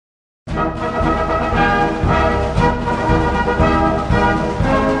Welcome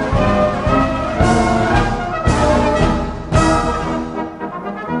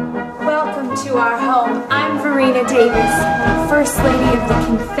to our home. I'm Varina Davis, First Lady of the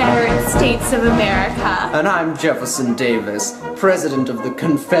Confederate States of America. And I'm Jefferson Davis, President of the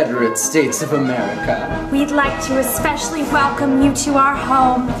Confederate States of America. We'd like to especially welcome you to our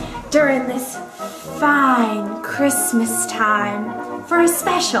home during this fine Christmas time for a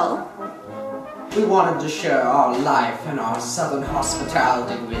special. We wanted to share our life and our Southern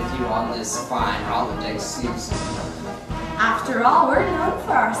hospitality with you on this fine holiday season. After all, we're known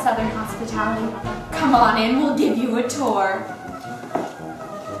for our Southern hospitality. Come on in, we'll give you a tour.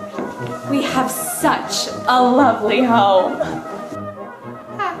 We have such a lovely home.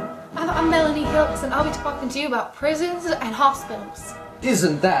 Hi, I'm Melanie Hilks, and I'll be talking to you about prisons and hospitals.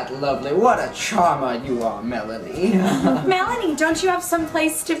 Isn't that lovely? What a charmer you are, Melanie. Melanie, don't you have some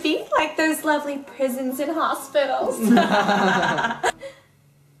place to be, like those lovely prisons and hospitals?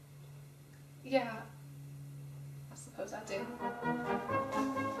 Yeah, I suppose I do.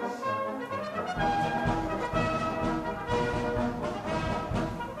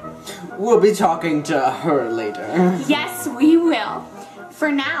 We'll be talking to her later. Yes, we will. For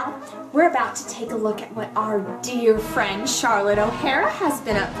now, we're about to take a look at what our dear friend Charlotte O'Hara has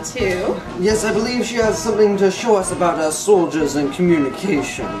been up to. Yes, I believe she has something to show us about our soldiers and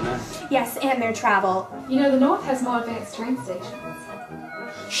communication. Yes, and their travel. You know, the North has more advanced train stations.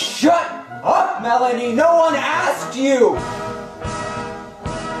 Shut up, Melanie! No one asked you!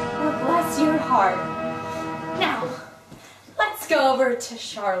 Well, bless your heart. Now, let's go over to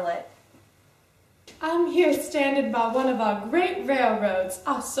Charlotte. I'm here standing by one of our great railroads.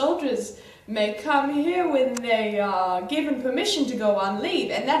 Our soldiers may come here when they are given permission to go on leave,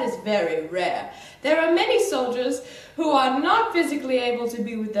 and that is very rare. There are many soldiers who are not physically able to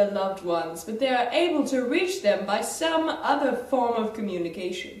be with their loved ones, but they are able to reach them by some other form of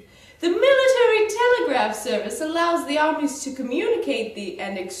communication. The military telegraph service allows the armies to communicate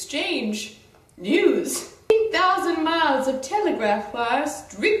and exchange news. 1,000 miles of telegraph wire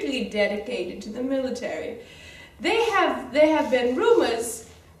strictly dedicated to the military. There have been rumors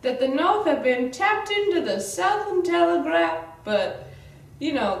that the North have been tapped into the Southern telegraph, but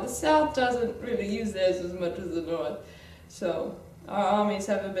you know, the South doesn't really use theirs as much as the North. So our armies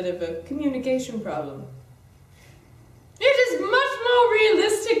have a bit of a communication problem. It is much more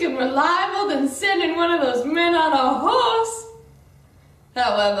realistic and reliable than sending one of those men on a horse.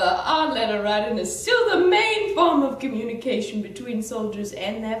 However, our letter writing is still the main form of communication between soldiers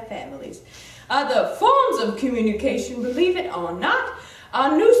and their families. Other forms of communication, believe it or not,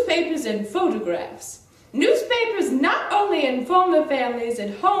 are newspapers and photographs. Newspapers not only inform the families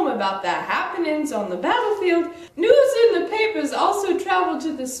at home about the happenings on the battlefield, news in the papers also travel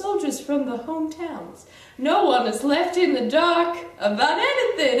to the soldiers from the hometowns. No one is left in the dark about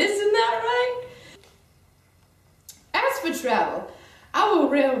anything, isn't that right? As for travel, our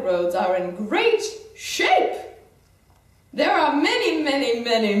railroads are in great shape. There are many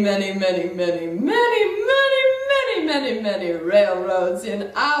railroads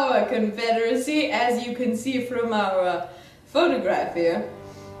in our Confederacy, as you can see from our photograph here.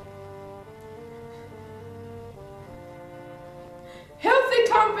 Healthy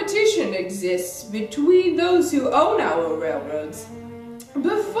competition exists between those who own our railroads.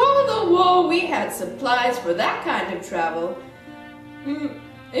 Before the war, we had supplies for that kind of travel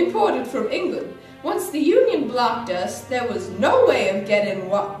imported from England. Once the Union blocked us, there was no way of getting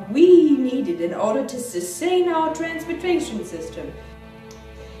what we needed in order to sustain our transportation system.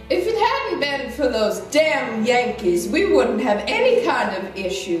 If it hadn't been for those damn Yankees, we wouldn't have any kind of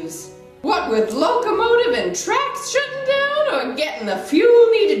issues. What with locomotive and tracks shutting down, or getting the fuel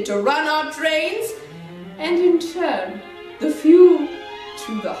needed to run our trains, and in turn, the fuel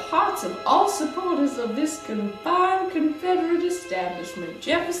to the hearts of all supporters of this confined Confederate establishment.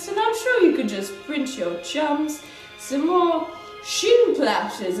 Jefferson, I'm sure you could just print your chums some more shin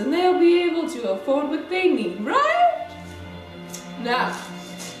plasters and they'll be able to afford what they need, right? Now,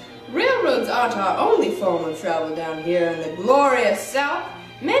 railroads aren't our only form of travel down here in the glorious South.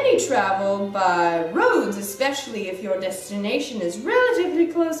 Many travel by roads, especially if your destination is relatively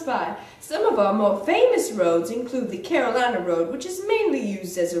close by. Some of our more famous roads include the Carolina Road, which is mainly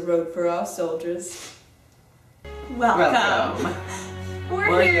used as a road for our soldiers. Welcome.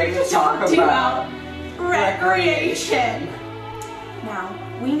 We're here to talk to you about recreation. Now,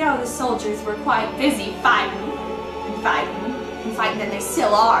 we know the soldiers were quite busy fighting, and they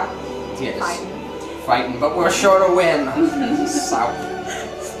still are. Yes, fighting, but we're sure to win. South.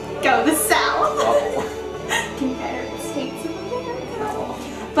 Go the South. Oh. Confederate States of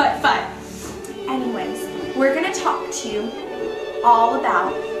America. But teach you all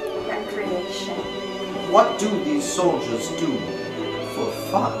about recreation. What do these soldiers do for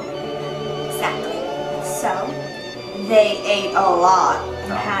fun? Exactly. So, they ate a lot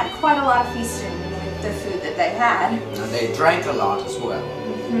and had quite a lot of feasting with the food that they had. And they drank a lot as well.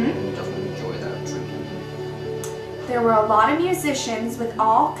 Mm-hmm. Doesn't enjoy that drinking. There were a lot of musicians with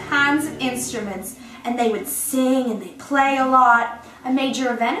all kinds of instruments, and they would sing and they'd play a lot. A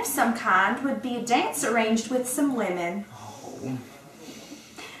major event of some kind would be a dance arranged with some women.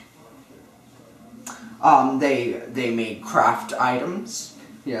 They made craft items.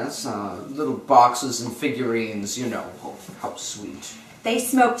 Yes, little boxes and figurines, you know. Oh, how sweet. They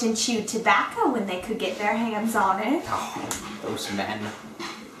smoked and chewed tobacco when they could get their hands on it. Oh, those men.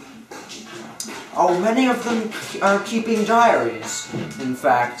 Oh, many of them are keeping diaries, in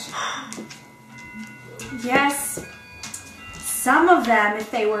fact. Yes. Some of them, if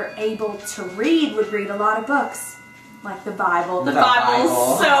they were able to read, would read a lot of books. Like the Bible. The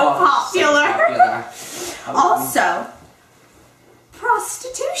Bible's so popular. Also,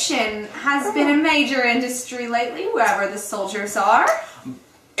 prostitution has been a major industry lately, wherever the soldiers are.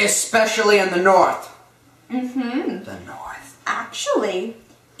 Especially in the North. Mm-hmm. The North. Actually,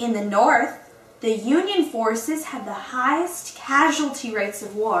 in the North, the Union forces have the highest casualty rates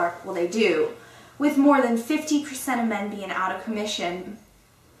of war. Well, they do. With more than 50% of men being out of commission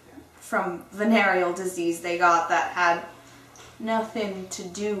from venereal disease they got that had nothing to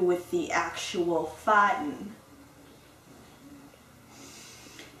do with the actual fighting.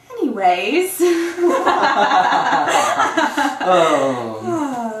 Anyways.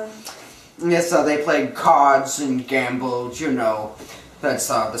 Oh. Yes, they played cards and gambled, you know. That's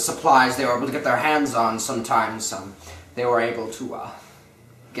the supplies they were able to get their hands on sometimes. They were able to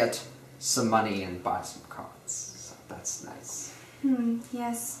get some money and buy some cards. So that's nice.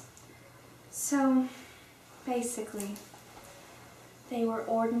 Yes. So, basically, they were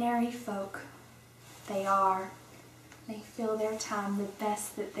ordinary folk. They are. They fill their time the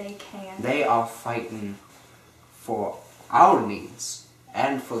best that they can. They are fighting for our needs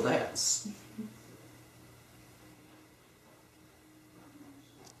and for theirs.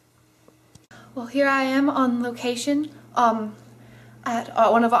 Well, here I am on location at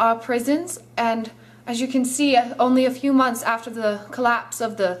one of our prisons, and as you can see, only a few months after the collapse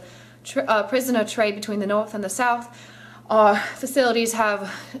of the prisoner trade between the North and the South, our facilities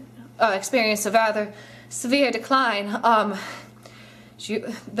have experienced a rather severe decline.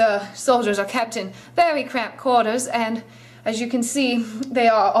 The soldiers are kept in very cramped quarters, and as you can see, they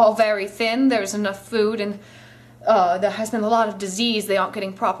are all very thin. There's enough food, and there has been a lot of disease. They aren't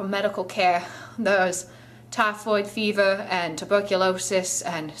getting proper medical care. There's typhoid fever and tuberculosis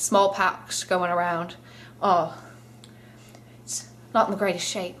and smallpox going around. It's not in the greatest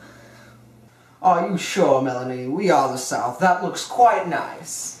shape. Are you sure, Melanie? We are the South. That looks quite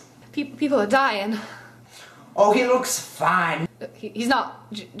nice. People are dying. Oh, he looks fine. He's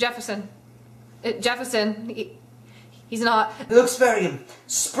not. Jefferson. He's not. He looks very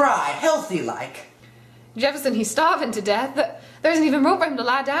spry, healthy-like. Jefferson, he's starving to death. There isn't even room for him to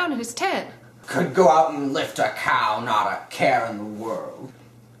lie down in his tent. Could go out and lift a cow, not a care in the world.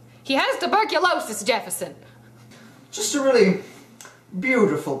 He has tuberculosis, Jefferson. Just a really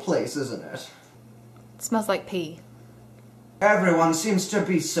beautiful place, isn't it? It smells like pee. Everyone seems to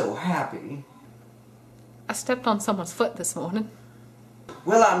be so happy. I stepped on someone's foot this morning.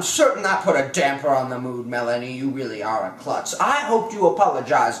 Well, I'm certain that put a damper on the mood, Melanie. You really are a klutz. I hope you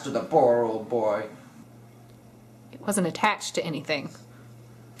apologize to the poor old boy. It wasn't attached to anything.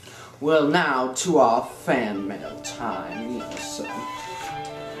 Well, now to our fan mail time. Yes.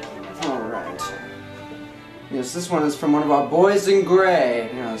 Alright. Yes, this one is from one of our boys in gray.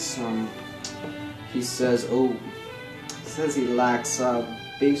 Yes, he says, he lacks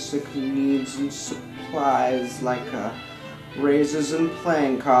basic needs and supplies like razors and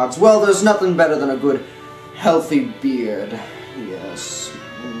playing cards. Well, there's nothing better than a good, healthy beard. Yes.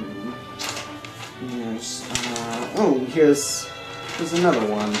 Yes. Here's another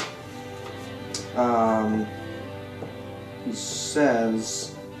one. He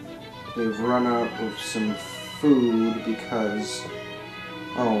says they've run out of some food because,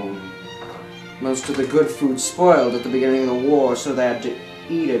 most of the good food spoiled at the beginning of the war, so they had to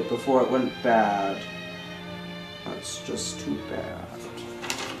eat it before it went bad. That's just too bad.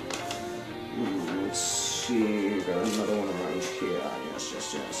 Let's see, got another one around here. Yes.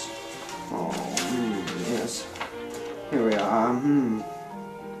 Yes. Here we are.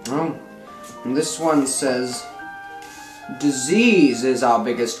 And this one says, disease is our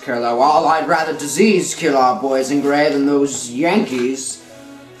biggest killer. Well, I'd rather disease kill our boys in gray than those Yankees.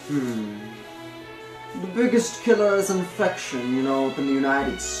 The biggest killer is infection. You know, up in the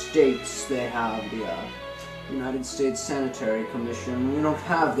United States, they have the United States Sanitary Commission. We don't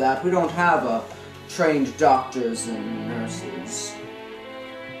have that. We don't have trained doctors and nurses.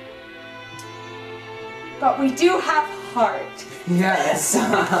 But we do have heart. Yes. The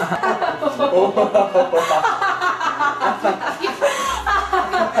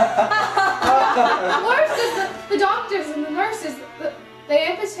worst is the doctors and the nurses, they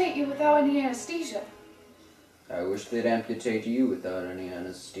amputate you without any anesthesia. I wish they'd amputate you without any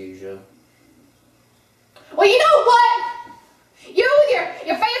anesthesia. Well, you know what? You with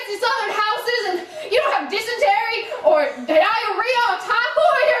your fancy southern houses, and you don't have dysentery or diarrhea or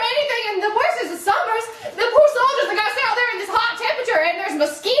typhoid or anything, and the worst is the summers. The poor soldiers, they gotta stay out there in this hot temperature, and there's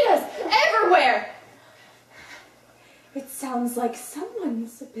mosquitoes everywhere. It sounds like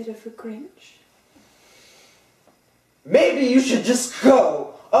someone's a bit of a Grinch. Maybe you should just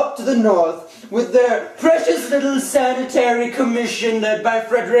go up to the north with their precious little sanitary commission led by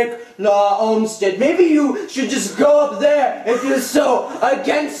Frederick Law Olmsted. Maybe you should just go up there if you're so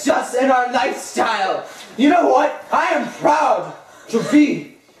against us and our lifestyle. You know what? I am proud to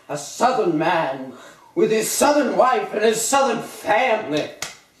be a southern man with his southern wife and his southern family.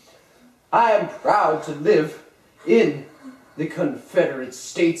 I am proud to live in the Confederate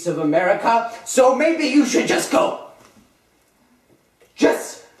States of America, so maybe you should just go.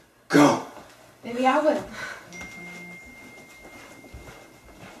 Just go. Maybe I will.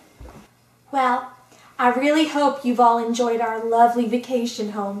 Well, I really hope you've all enjoyed our lovely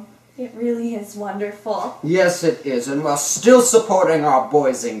vacation home. It really is wonderful. Yes, it is, and we're still supporting our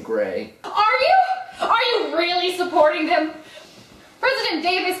boys in gray. Are you? Are you really supporting them? President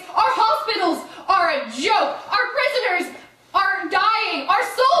Davis, our hospitals are a joke. Our prisoners are dying. Our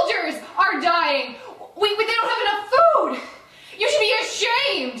soldiers are dying. They don't have enough food. You should be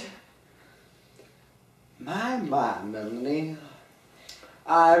ashamed. My, Melanie.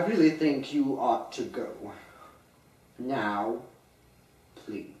 I really think you ought to go. Now,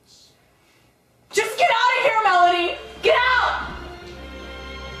 please. Just get out of here, Melanie! Get out!